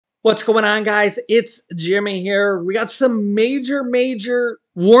What's going on, guys? It's Jimmy here. We got some major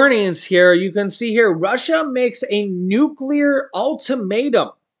warnings here. You can see here, Russia makes a nuclear ultimatum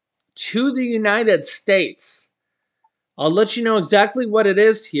to the United States. I'll let you know exactly what it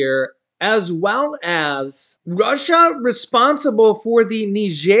is here, as well as Russia responsible for the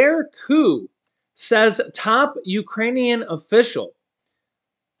Niger coup, says top Ukrainian official.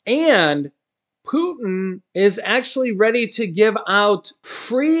 And Putin is actually ready to give out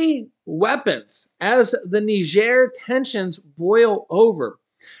free weapons as the Niger tensions boil over.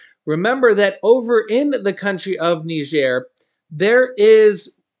 Remember that over in the country of Niger, there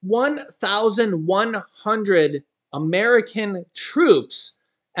is 1,100 American troops,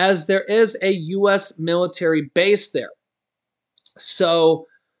 as there is a U.S. military base there. So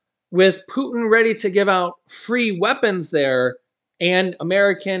with Putin ready to give out free weapons there and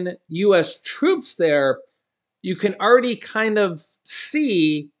American U.S. troops there, you can already kind of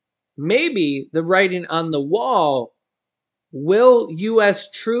see maybe the writing on the wall. Will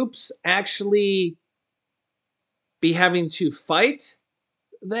U.S. troops actually be having to fight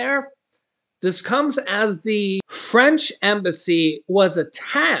there? This comes as the French embassy was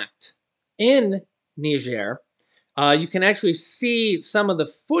attacked in Niger. You can actually see some of the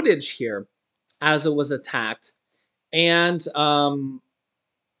footage here as it was attacked. And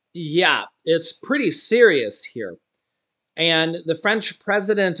yeah, it's pretty serious here. And the French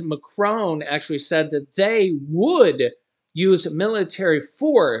President Macron actually said that they would use military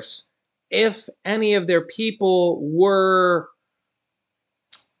force if any of their people were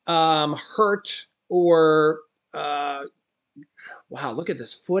hurt or wow, look at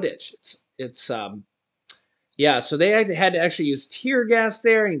this footage. It's yeah, so they had to actually use tear gas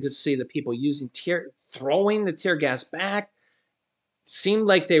there, and you could see the people using throwing the tear gas back. Seemed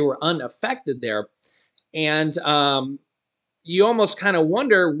like they were unaffected there. And you almost kind of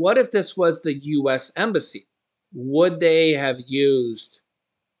wonder, what if this was the U.S. Embassy? Would they have used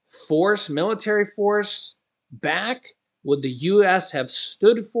force, military force, back? Would the U.S. have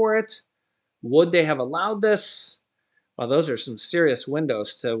stood for it? Would they have allowed this? Well, those are some serious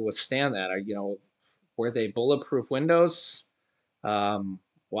windows to withstand that. You know, were they bulletproof windows?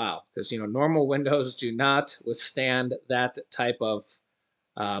 Wow, because normal windows do not withstand that type of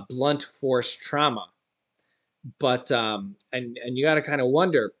blunt force trauma. But and you got to kind of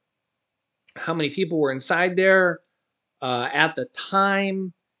wonder how many people were inside there at the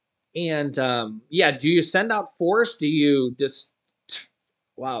time, and yeah, do you send out force? Do you just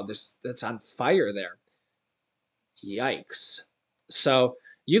wow, that's on fire there? Yikes! So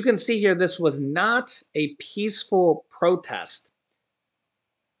you can see here, this was not a peaceful protest.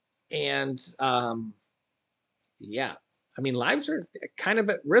 And yeah, I mean, lives are kind of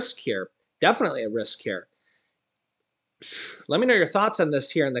at risk here. Definitely at risk here. Let me know your thoughts on this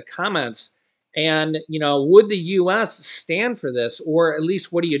here in the comments. And, would the U.S. stand for this? Or at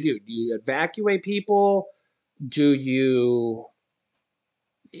least, what do? Do you evacuate people? Do you...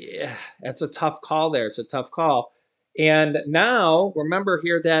 Yeah, that's a tough call there. It's a tough call. And now, remember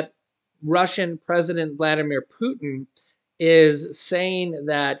here that Russian President Vladimir Putin is saying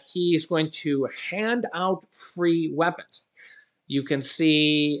that he's going to hand out free weapons. You can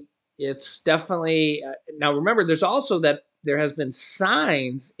see it's definitely now remember, there's also that there has been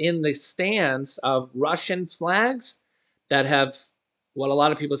signs in the stands of Russian flags that have, what a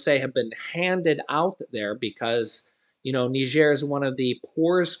lot of people say, have been handed out there because Niger is one of the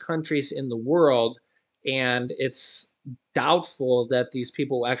poorest countries in the world, and it's doubtful that these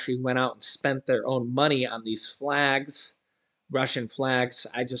people actually went out and spent their own money on these flags, Russian flags.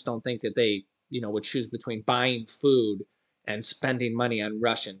 I just don't think that they would choose between buying food and spending money on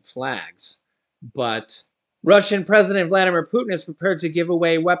Russian flags. But Russian President Vladimir Putin is prepared to give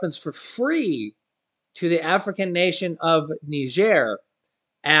away weapons for free to the African nation of Niger.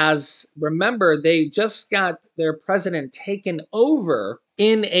 As remember, they just got their president taken over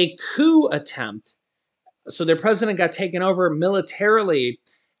in a coup attempt. So their president got taken over militarily,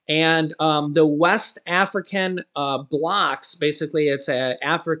 and the West African blocks, basically it's an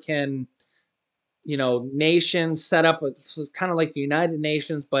African nation set up. It's kind of like the United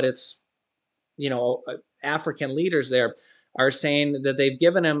Nations, but it's African leaders there are saying that they've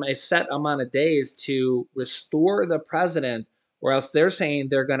given him a set amount of days to restore the president, or else they're saying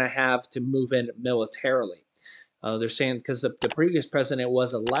they're going to have to move in militarily. They're saying because the previous president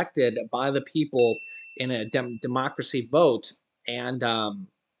was elected by the people in a democracy vote, and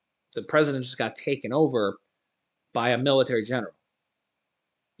the president just got taken over by a military general.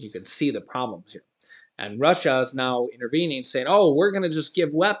 You can see the problems here. And Russia is now intervening, saying, oh, we're going to just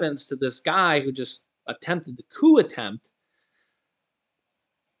give weapons to this guy who just attempted the coup attempt.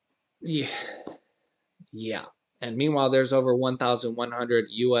 Yeah. Yeah. And meanwhile, there's over 1,100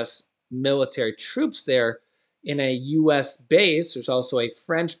 U.S. military troops there in a U.S. base. There's also a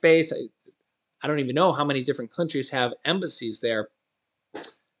French base. I don't even know how many different countries have embassies there.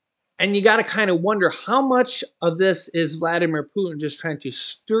 And you got to kind of wonder how much of this is Vladimir Putin just trying to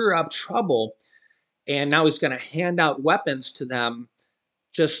stir up trouble. And now he's going to hand out weapons to them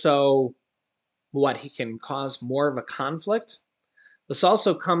just so what he can cause more of a conflict. This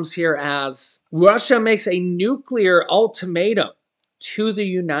also comes here as Russia makes a nuclear ultimatum to the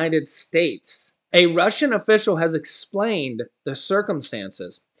United States. A Russian official has explained the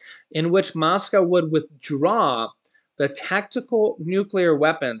circumstances in which Moscow would withdraw the tactical nuclear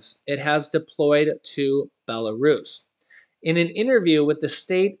weapons it has deployed to Belarus. In an interview with the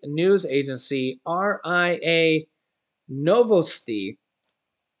state news agency RIA Novosti,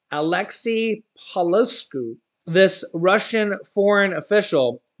 Alexei Polosky, this Russian foreign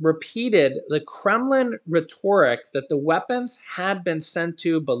official, repeated the Kremlin rhetoric that the weapons had been sent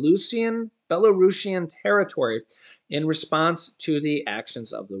to Belarusian territory in response to the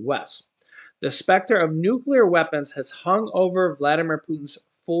actions of the West. The specter of nuclear weapons has hung over Vladimir Putin's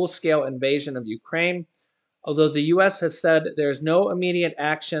full-scale invasion of Ukraine, although the U.S. has said there is no immediate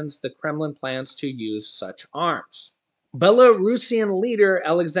actions the Kremlin plans to use such arms. Belarusian leader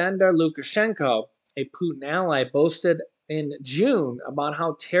Alexander Lukashenko, a Putin ally, boasted in June about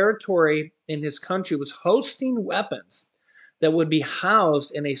how territory in his country was hosting weapons that would be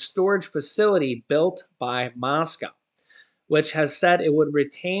housed in a storage facility built by Moscow, which has said it would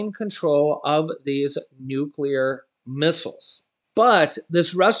retain control of these nuclear missiles. But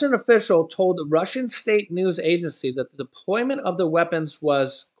this Russian official told the Russian state news agency that the deployment of the weapons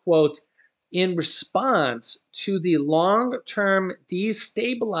was, quote, in response to the long-term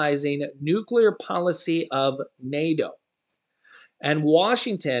destabilizing nuclear policy of NATO and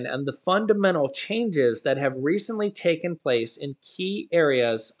Washington and the fundamental changes that have recently taken place in key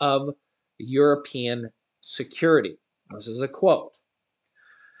areas of European security. This is a quote.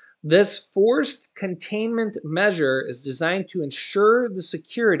 This forced containment measure is designed to ensure the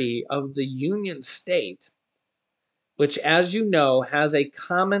security of the Union state, which, as you know, has a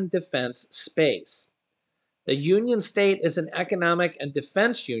common defense space. The Union state is an economic and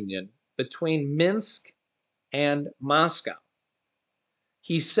defense union between Minsk and Moscow.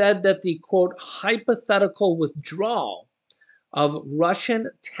 He said that the, quote, hypothetical withdrawal of Russian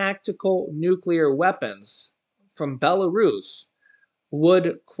tactical nuclear weapons from Belarus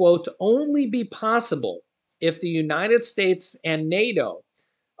would, quote, only be possible if the United States and NATO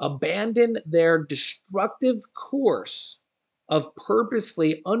abandon their destructive course of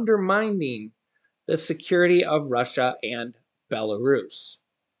purposely undermining the security of Russia and Belarus.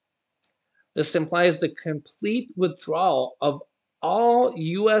 This implies the complete withdrawal of all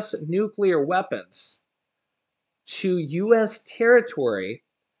U.S. nuclear weapons to U.S. territory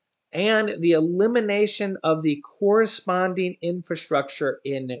and the elimination of the corresponding infrastructure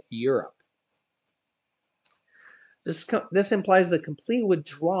in Europe. This implies the complete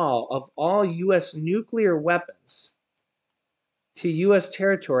withdrawal of all U.S. nuclear weapons to U.S.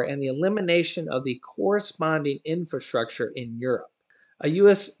 territory and the elimination of the corresponding infrastructure in Europe. A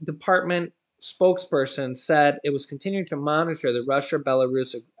U.S. Department spokesperson said it was continuing to monitor the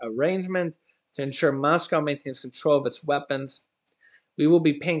Russia-Belarus arrangement to ensure Moscow maintains control of its weapons. We will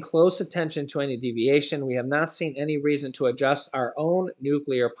be paying close attention to any deviation. We have not seen any reason to adjust our own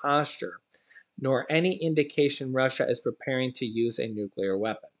nuclear posture, nor any indication Russia is preparing to use a nuclear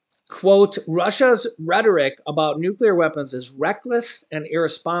weapon. Quote, Russia's rhetoric about nuclear weapons is reckless and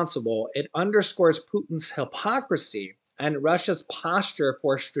irresponsible. It underscores Putin's hypocrisy and Russia's posture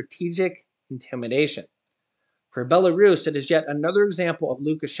for strategic intimidation. For Belarus, it is yet another example of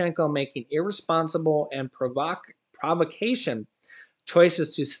Lukashenko making irresponsible and provocation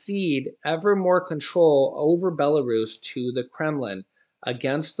choices to cede ever more control over Belarus to the Kremlin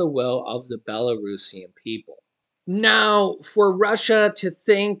against the will of the Belarusian people. Now, for Russia to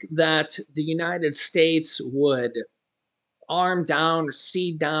think that the United States would arm down or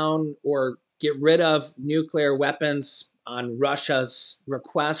cede down or get rid of nuclear weapons on Russia's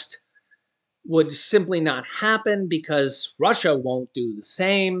request would simply not happen because Russia won't do the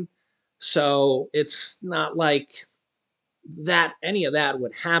same. So it's not like that any of that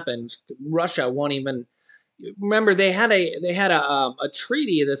would happen. Russia won't even remember they had a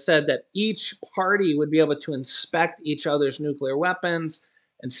treaty that said that each party would be able to inspect each other's nuclear weapons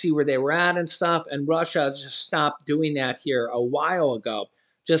and see where they were at and stuff. And Russia just stopped doing that here a while ago,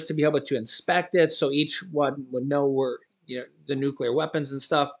 just to be able to inspect it, so each one would know where the nuclear weapons and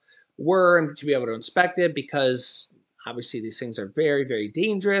stuff were, and to be able to inspect it because obviously these things are very, very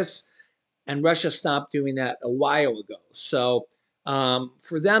dangerous. And Russia stopped doing that a while ago. So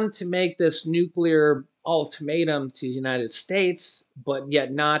for them to make this nuclear ultimatum to the United States, but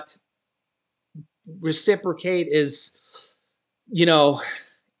yet not reciprocate is, you know,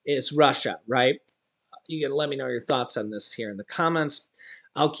 is Russia, right? You can let me know your thoughts on this here in the comments.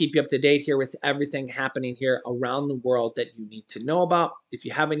 I'll keep you up to date here with everything happening here around the world that you need to know about. If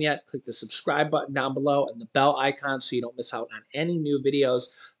you haven't yet, click the subscribe button down below and the bell icon so you don't miss out on any new videos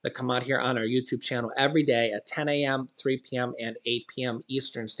that come out here on our YouTube channel every day at 10 a.m., 3 p.m., and 8 p.m.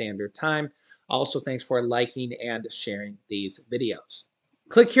 Eastern Standard Time. Also, thanks for liking and sharing these videos.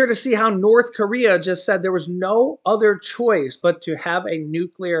 Click here to see how North Korea just said there was no other choice but to have a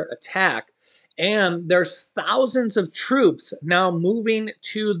nuclear attack. And there's thousands of troops now moving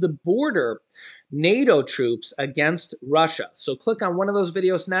to the border, NATO troops against Russia. So click on one of those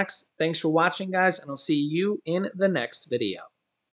videos next. Thanks for watching, guys, and I'll see you in the next video.